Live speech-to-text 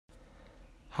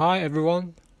Hi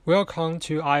everyone, welcome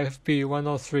to IFB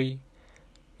 103.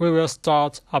 We will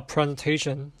start a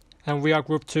presentation and we are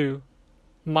group 2.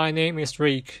 My name is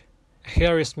Rick.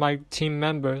 Here is my team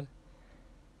member.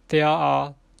 There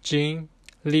are Jin,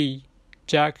 Li,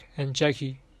 Jack and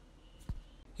Jackey.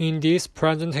 In this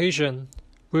presentation,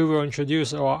 we will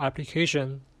introduce our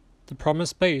application, the problem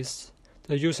space,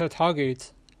 the user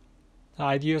target, the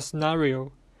ideal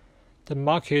scenario, the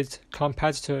market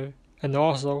competitor, and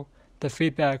also the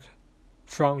feedback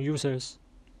from users.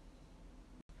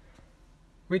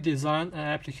 We designed an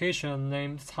application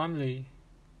named Timely.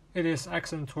 It is an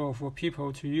excellent tool for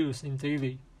people to use in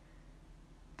daily.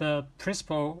 The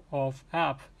principle of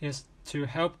app is to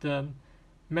help them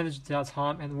manage their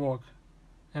time and work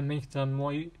and make them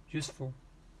more useful.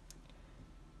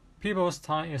 People's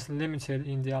time is limited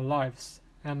in their lives,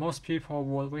 and most people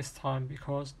will waste time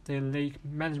because they lack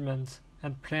management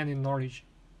and planning knowledge.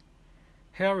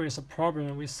 Here is a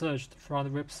problem we searched from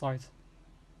the website.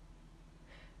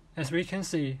 As we can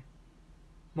see,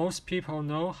 most people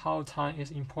know how time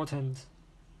is important,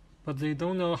 but they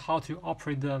don't know how to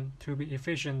operate them to be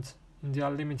efficient in their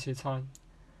limited time.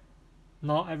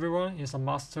 Not everyone is a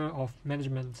master of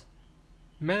management.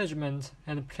 Management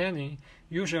and planning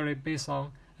usually based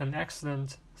on an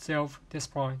excellent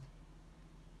self-discipline,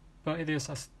 but it is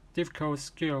a difficult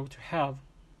skill to have,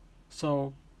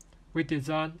 so we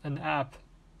designed an app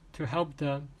to help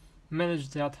them manage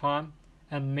their time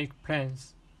and make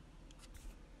plans.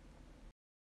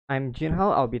 I'm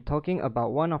JinHao. I'll be talking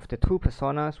about one of the two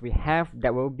personas we have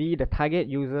that will be the target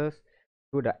users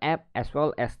to the app as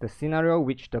well as the scenario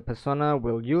which the persona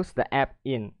will use the app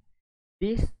in.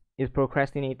 This is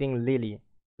procrastinating Lily.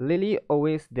 Lily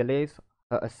always delays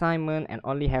her assignment and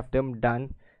only have them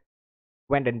done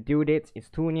when the due date is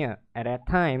too near. At that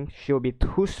time, she'll be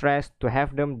too stressed to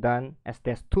have them done as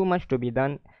there's too much to be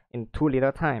done in too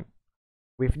little time.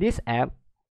 With this app,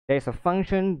 there is a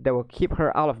function that will keep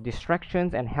her out of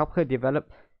distractions and help her develop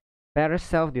better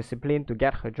self-discipline to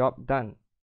get her job done.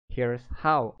 Here's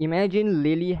how. Imagine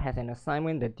Lily has an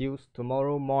assignment that due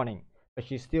tomorrow morning, but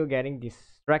she's still getting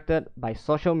distracted by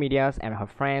social medias and her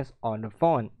friends on the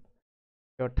phone.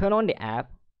 She'll turn on the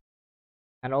app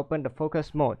and open the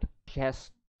focus mode. She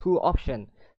has two options,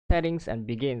 settings and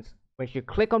begins. When she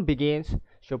clicks on begins,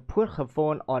 she'll put her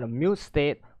phone on a mute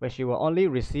state where she will only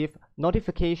receive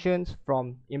notifications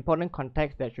from important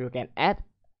contacts that you can add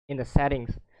in the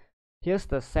settings. Here's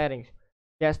the settings.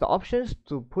 She has the options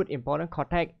to put important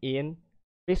contact in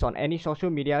based on any social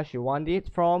media she wants it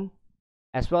from,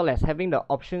 as well as having the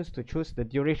options to choose the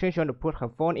duration she wants to put her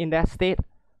phone in that state,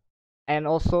 and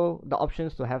also the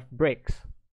options to have breaks.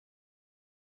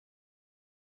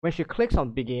 When she clicks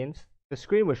on begins, the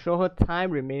screen will show her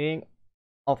time remaining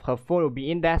of her phone will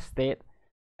be in that state,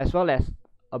 as well as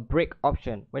a break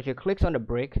option. When she clicks on the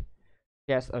break,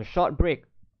 she has a short break.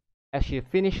 As she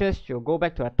finishes, she'll go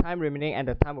back to her time remaining and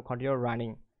the time will continue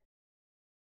running.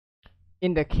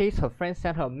 In the case her friend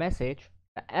sent her a message,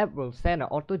 the app will send an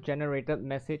auto-generated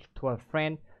message to her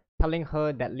friend telling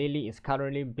her that Lily is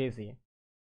currently busy.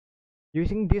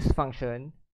 Using this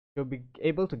function, she'll be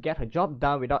able to get her job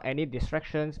done without any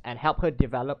distractions and help her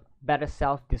develop better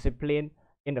self-discipline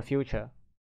in the future.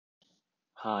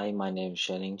 Hi, my name is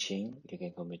Xianlin Qin. You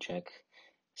can call me Jack.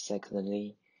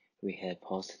 Secondly, we have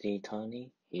positive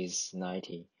Tony. He's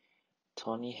 90.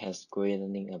 Tony has great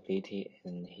learning ability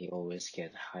and he always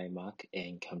gets high mark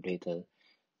and complete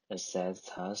a set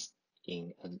task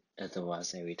in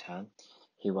advance every time.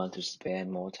 He wants to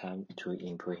spend more time to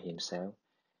improve himself.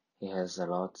 He has a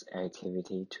lot of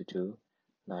activity to do,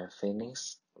 like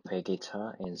fitness, play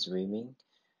guitar and swimming,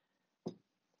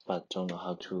 but don't know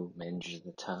how to manage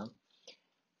the time.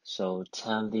 So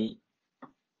Timely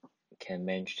can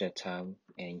manage the time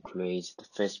and create the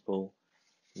flexible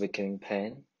weekend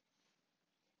plan.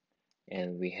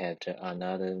 And we have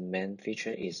another main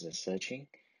feature is the searching.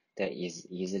 That is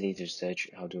easily to search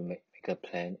how to make a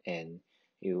plan, and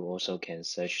you also can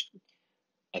search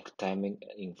academic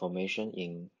information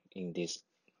in this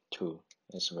tool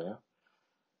as well.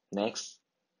 Next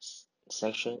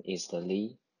section is the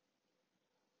Li.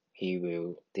 He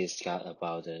will discuss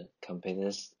about the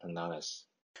competitors analysis.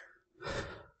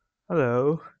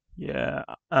 Hello,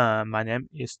 my name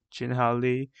is JinHao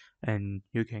Li, and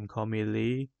you can call me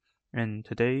Li. And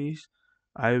today,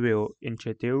 I will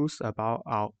introduce about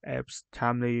our app's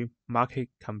timely market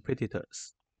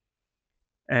competitors.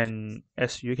 And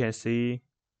as you can see,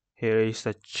 here is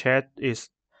the chat.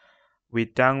 We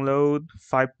download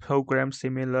 5 programs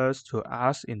similar to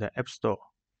us in the App Store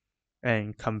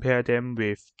and compare them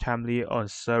with Timely on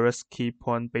several key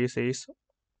point basis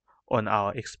on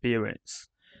our experience.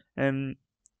 And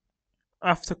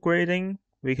After grading,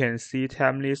 we can see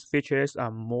Timely's features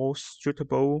are more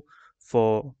suitable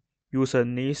for user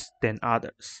needs than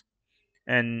others.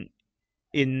 And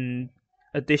in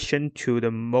addition to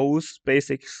the most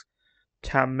basic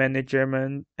time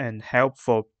management and help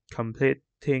for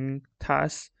completing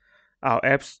tasks, our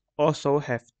apps also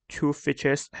have two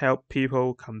features help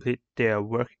people complete their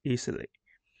work easily.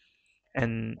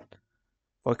 And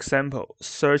for example,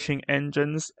 searching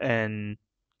engines and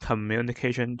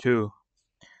communication too.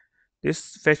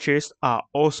 These features are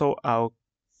also out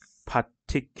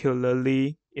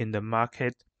particularly in the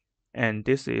market, and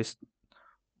this is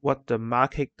what the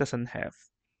market doesn't have.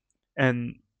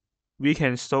 And we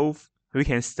can save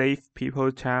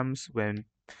people times when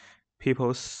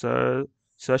people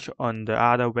search on the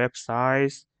other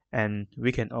websites, and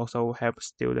we can also help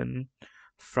students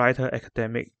write an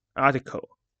academic article.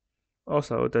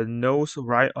 Also, the notes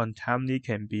right on Timely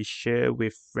can be shared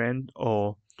with friends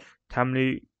or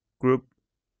Timely group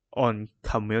on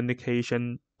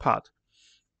communication part.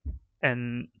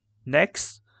 And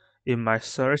next, in my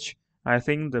search, I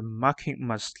think the market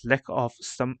must lack of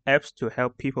some apps to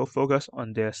help people focus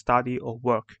on their study or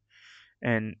work.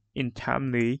 And in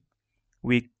Timely,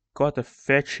 we got the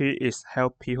feature is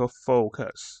help people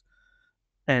focus.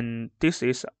 And this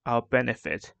is our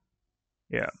benefit.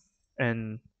 Yeah.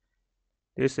 And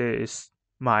this is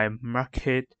my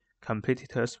market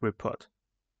competitors report.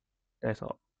 That's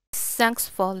all. Thanks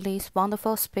for this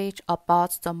wonderful speech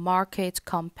about the market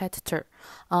competitor.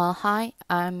 Hi,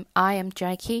 I am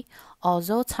Jackey.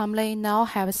 Although Timely now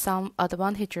have some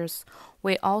advantages,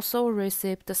 we also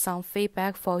received some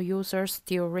feedback for users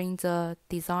during the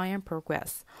design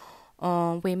progress.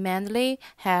 We mainly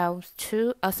have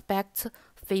two aspects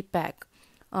feedback.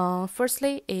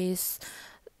 Firstly is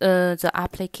the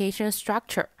application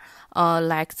structure.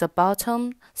 Like the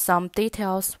bottom, some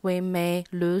details we may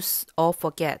lose or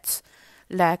forget.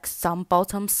 Like some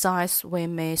bottom size we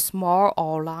may small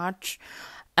or large.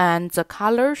 And the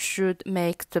color should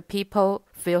make the people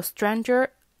feel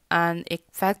stranger and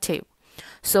effective.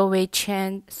 So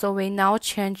we now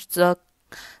change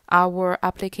our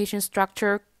application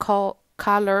structure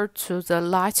color to the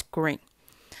light green.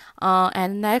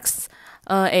 And next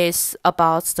is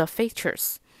about the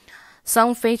features.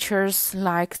 Some features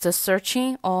like the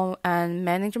searching and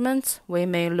management, we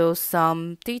may lose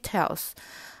some details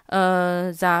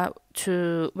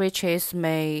which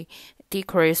may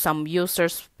decrease some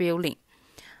users' feeling.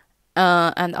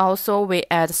 And also we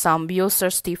add some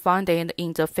users defined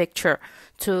in the feature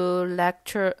to let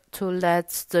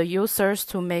the users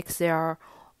to make their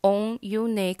own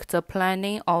unique the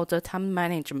planning or the time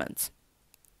management.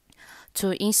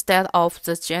 Instead of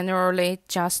the generally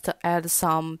just add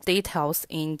some details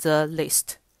in the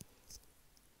list.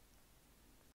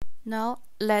 Now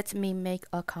let me make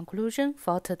a conclusion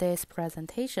for today's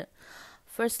presentation.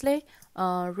 Firstly,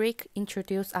 Rick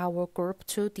introduced our Group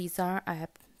 2 design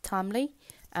app Timely,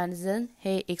 and then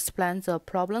he explained the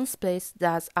problem space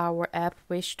that our app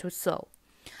wish to solve.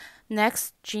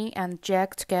 Next, Jin and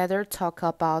Jack together talk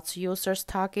about users'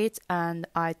 targets and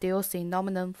ideal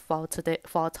phenomenon for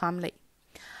Timely.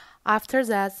 After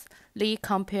that, Lee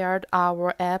compared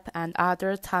our app and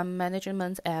other time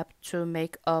management app to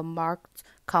make a marked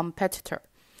competitor.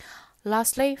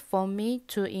 Lastly, for me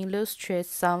to illustrate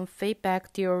some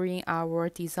feedback during our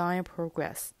design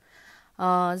progress.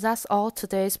 That's all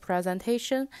today's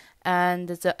presentation, and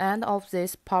the end of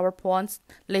this PowerPoint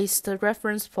lists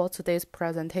reference for today's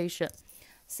presentation.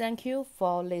 Thank you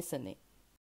for listening.